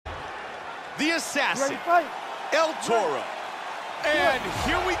The assassin, El Toro. And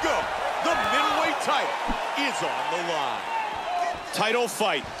here we go. The middleweight title is on the line. Title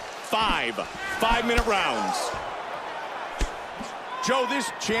fight, 5 5-minute rounds. Joe,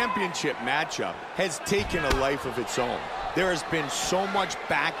 this championship matchup has taken a life of its own. There has been so much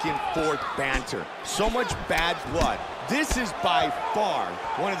back and forth banter, so much bad blood. This is by far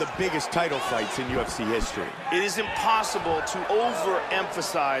one of the biggest title fights in UFC history. It is impossible to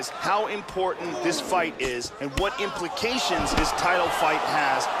overemphasize how important this fight is and what implications this title fight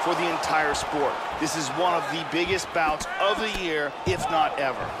has for the entire sport. This is one of the biggest bouts of the year, if not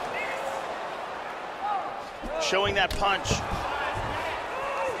ever. Showing that punch.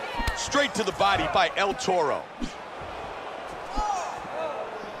 Straight to the body by El Toro.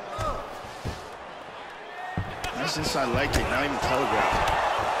 Nice inside leg kick, not even telegraphed.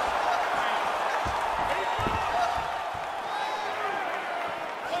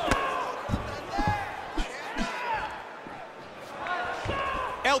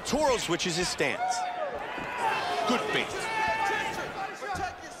 El Toro switches his stance. Good feint.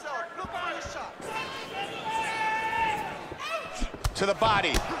 To the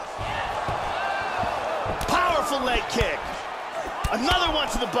body. Powerful leg kick. Another one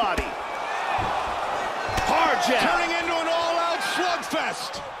to the body. Hard jab. Turning into an all-out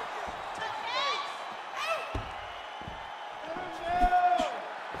slugfest.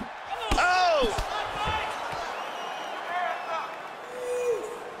 Oh!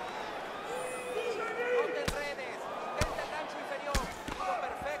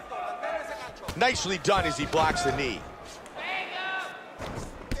 Nicely done as he blocks the knee.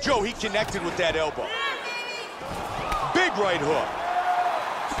 Joe, he connected with that elbow. Big right hook.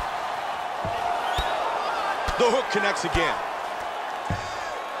 The hook connects again.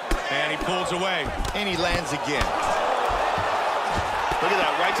 And he pulls away. And he lands again. Look at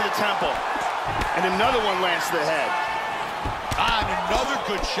that, right to the temple. And another one lands to the head. And another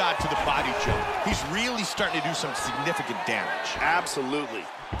good shot to the body, Joe. He's really starting to do some significant damage. Absolutely.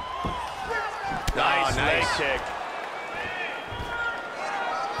 Nice leg kick.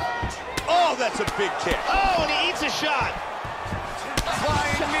 Oh, that's a big kick. Oh, and he eats a shot.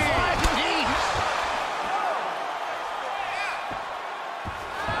 Flying knee.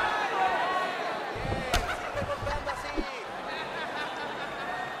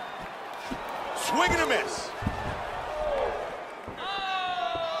 Swing and a miss.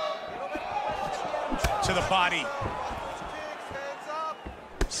 To the body.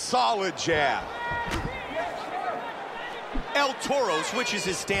 Solid jab. El Toro switches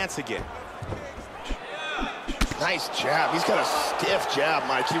his stance again. Nice jab. He's got a stiff jab,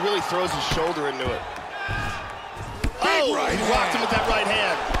 Mike. He really throws his shoulder into it. Oh, right he blocked him with that right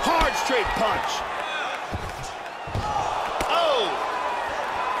hand. Hard straight punch. Oh!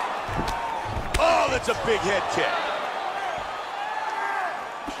 Oh, that's a big head kick.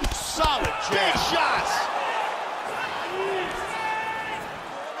 Solid jab. Big shots.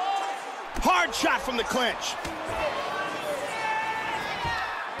 Hard shot from the clinch.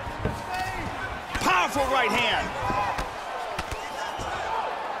 Powerful right hand.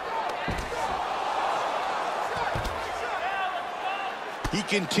 He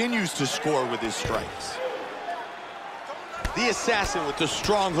continues to score with his strikes. The assassin with the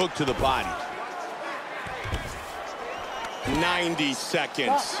strong hook to the body. 90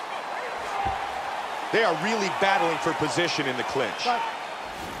 seconds. They are really battling for position in the clinch.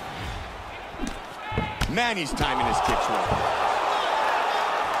 Man, he's timing his kicks well.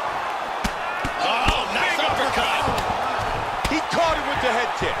 Oh, nice uppercut. He caught him with the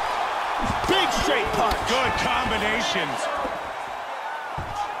head kick. Big straight punch. Good combinations.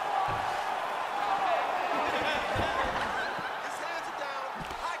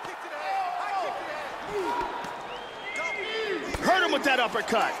 Hurt him with that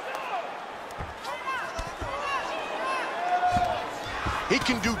uppercut. He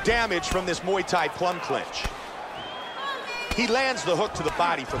can do damage from this Muay Thai plum clinch. He lands the hook to the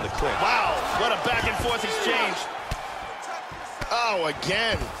body from the clinch. Wow, what a back and forth exchange. Oh,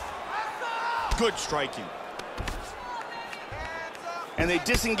 again. Good striking. And they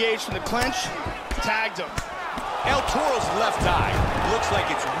disengaged from the clinch, tagged him. El Toro's left eye looks like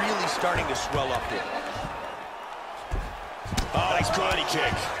it's really starting to swell up here. Oh, nice body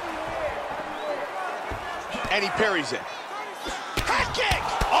kick. And he parries it. Head kick!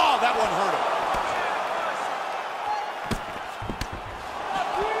 Oh, that one hurt him.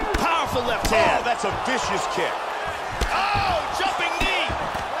 Powerful left hand. Oh, that's a vicious kick. Oh, jumping knee.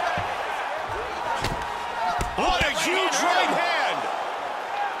 What a huge right hand.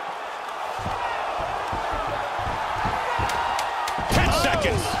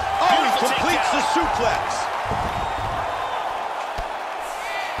 Seconds. Oh, he completes the suplex.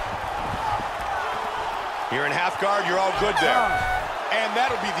 You're in half guard, you're all good there. And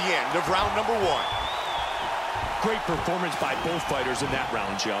that'll be the end of round number 1. Great performance by both fighters in that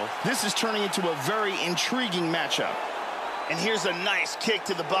round, Joe. This is turning into a very intriguing matchup. And here's a nice kick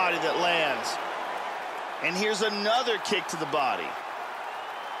to the body that lands. And here's another kick to the body.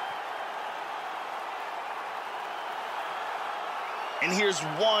 And here's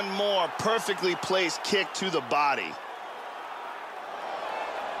one more perfectly placed kick to the body.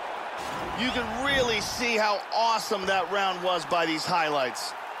 You can really see how awesome that round was by these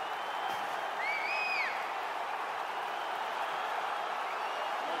highlights.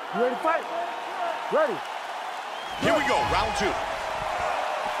 You ready to fight? Ready. Here we go, round 2.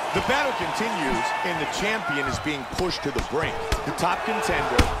 The battle continues, and the champion is being pushed to the brink. The top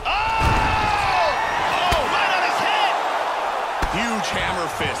contender. Oh! Oh, right on his head! Huge hammer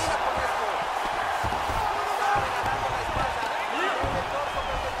fist.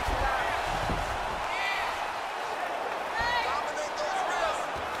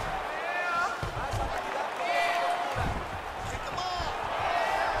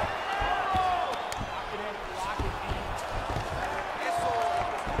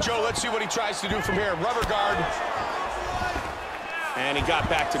 Joe, let's see what he tries to do from here. Rubber guard. And he got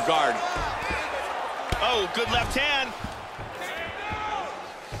back to guard. Oh, good left hand.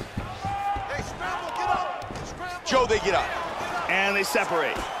 Joe, they get up. And they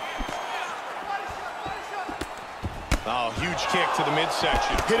separate. Oh, huge kick to the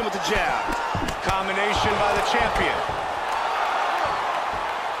midsection. Hit him with the jab. Combination by the champion.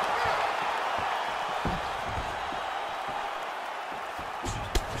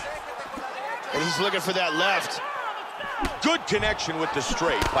 And he's looking for that left. Good connection with the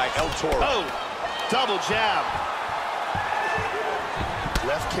straight by El Toro. Oh, double jab.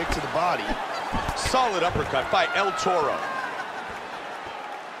 Left kick to the body. Solid uppercut by El Toro.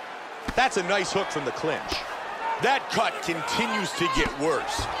 That's a nice hook from the clinch. That cut continues to get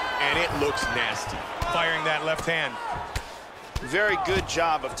worse, and it looks nasty. Firing that left hand. Very good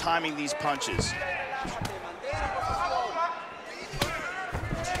job of timing these punches.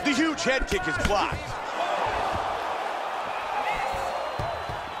 The huge head kick is blocked.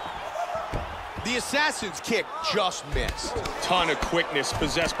 The assassin's kick just missed. Ton of quickness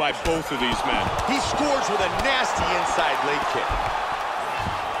possessed by both of these men. He scores with a nasty inside leg kick.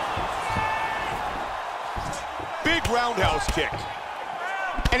 Big roundhouse kick.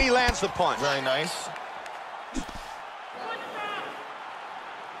 And he lands the punch. Very nice.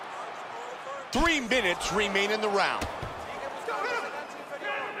 3 minutes remain in the round.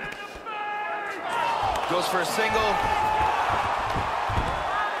 Goes for a single.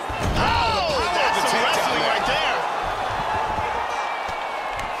 Oh, that's some wrestling right there.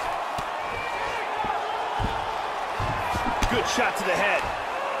 Good shot to the head.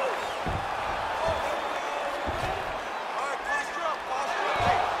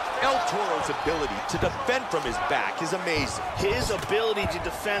 El Toro's ability to defend from his back is amazing. His ability to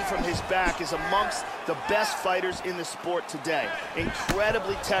defend from his back is amongst the best fighters in the sport today.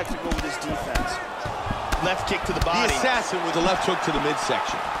 Incredibly technical with his defense. Left kick to the body. The assassin with a left hook to the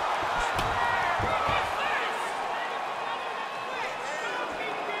midsection.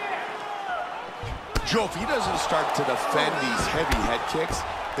 Joe, if he doesn't start to defend these heavy head kicks,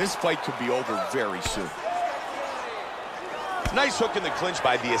 this fight could be over very soon. Nice hook in the clinch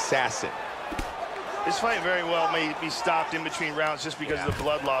by the assassin. This fight very well may be stopped in between rounds just because of the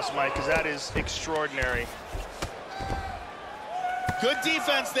blood loss, Mike, because that is extraordinary. Good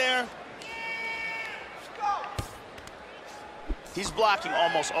defense there. He's blocking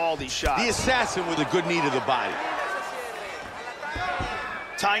almost all these shots. The assassin with a good knee to the body.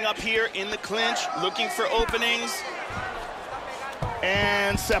 Tying up here in the clinch, looking for openings.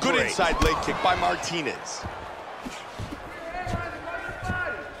 And separate. Good inside leg kick by Martinez.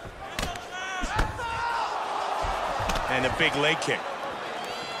 And a big leg kick.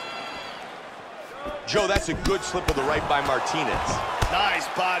 Joe, that's a good slip of the right by Martinez. Nice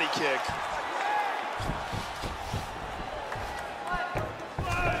body kick.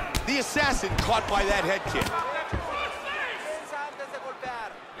 The assassin caught by that head kick.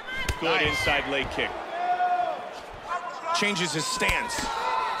 Good inside leg kick. Changes his stance.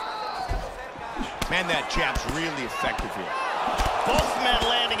 Man, that jab's really effective here. Both men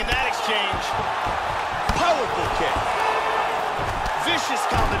landing in that exchange. Powerful kick. Vicious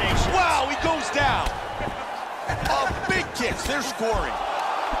combination. Wow, he goes down. Big kicks, they're scoring.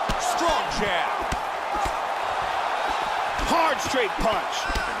 Strong jab. Hard straight punch.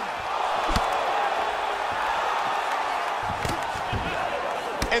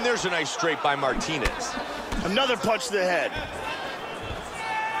 And there's a nice straight by Martinez. Another punch to the head.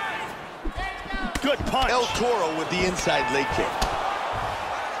 Good punch. El Toro with the inside leg kick.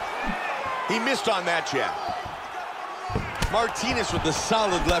 He missed on that jab. Martinez with the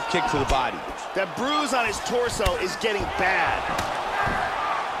solid left kick to the body. That bruise on his torso is getting bad.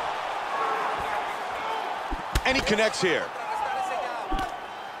 And he connects here.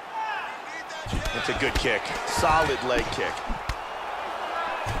 That's a good kick. Solid leg kick.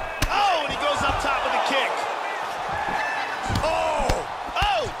 Oh, and he goes up top with a kick. Oh!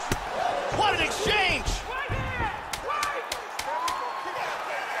 Oh! What an exchange!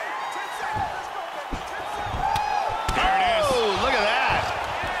 There it is. Oh, look at that.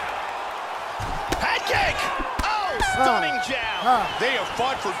 Head kick! Oh, stunning jab. They have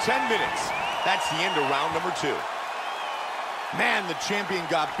fought for 10 minutes. That's the end of round number 2. Man, the champion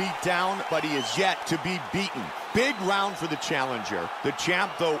got beat down, but he is yet to be beaten. Big round for the challenger. The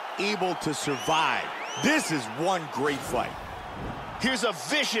champ, though, able to survive. This is one great fight. Here's a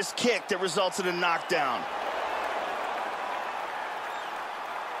vicious kick that results in a knockdown.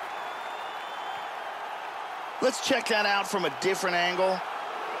 Let's check that out from a different angle.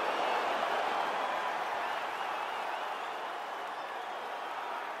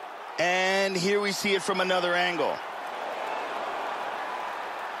 And here we see it from another angle.